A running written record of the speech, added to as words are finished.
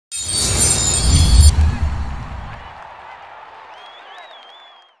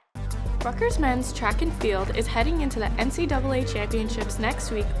Rutgers men's track and field is heading into the NCAA Championships next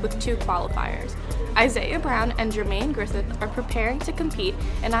week with 2 qualifiers. Izaiah Brown and Jermaine Griffith are preparing to compete,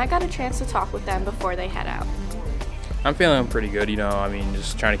 and I got a chance to talk with them before they head out. I'm feeling pretty good,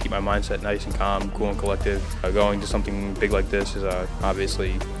 just trying to keep my mindset nice and calm, cool and collective. Going to something big like this is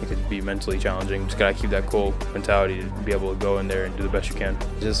obviously, it could be mentally challenging. Just gotta keep that cool mentality to be able to go in there and do the best you can.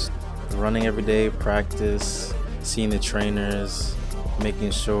 Just running every day, practice, seeing the trainers,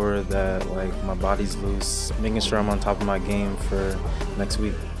 making sure that my body's loose, making sure I'm on top of my game for next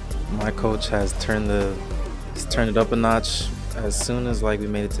week. My coach has turned it up a notch. As soon as we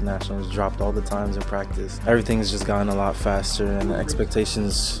made it to nationals, dropped all the times in practice. Everything's just gotten a lot faster and the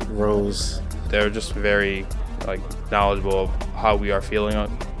expectations rose. They're just very knowledgeable of how we are feeling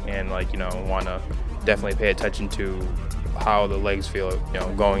and want to definitely pay attention to how the legs feel.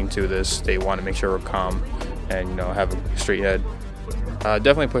 Going to this, they want to make sure we're calm and have a straight head.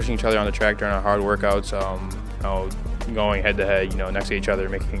 Definitely pushing each other on the track during our hard workouts. Going head to head, next to each other,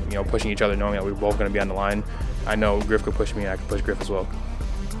 pushing each other, knowing that we're both going to be on the line. I know Griff could push me, and I could push Griff as well.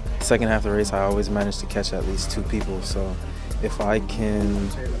 Second half of the race, I always manage to catch at least 2 people. So if I can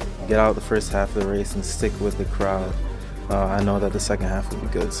get out the first half of the race and stick with the crowd, I know that the second half will be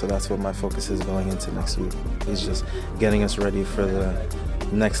good. So that's what my focus is going into next week. It's just getting us ready for the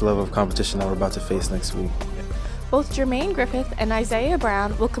next level of competition that we're about to face next week. Both Jermaine Griffith and Izaiah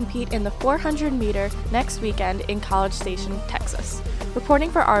Brown will compete in the 400-meter next weekend in College Station, Texas. Reporting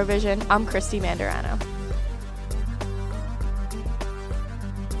for Our Vision, I'm Christy Mandarano.